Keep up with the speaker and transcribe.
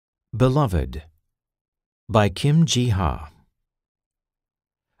Beloved by Kim Ji-ha.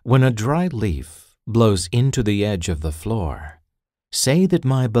 When a dry leaf blows into the edge of the floor, say that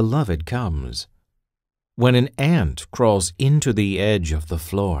my beloved comes. When an ant crawls into the edge of the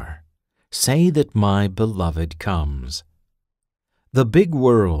floor, say that my beloved comes. The big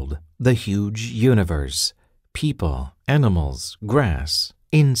world, the huge universe, people, animals, grass,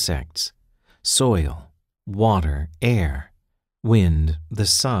 insects, soil, water, air, wind, the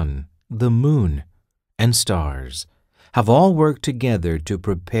sun, the moon, and stars have all worked together to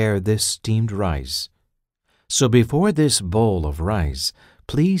prepare this steamed rice. So before this bowl of rice,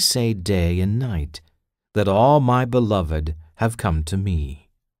 please say day and night that all my beloved have come to me.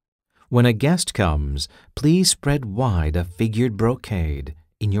 When a guest comes, please spread wide a figured brocade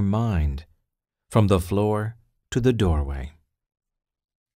in your mind, from the floor to the doorway.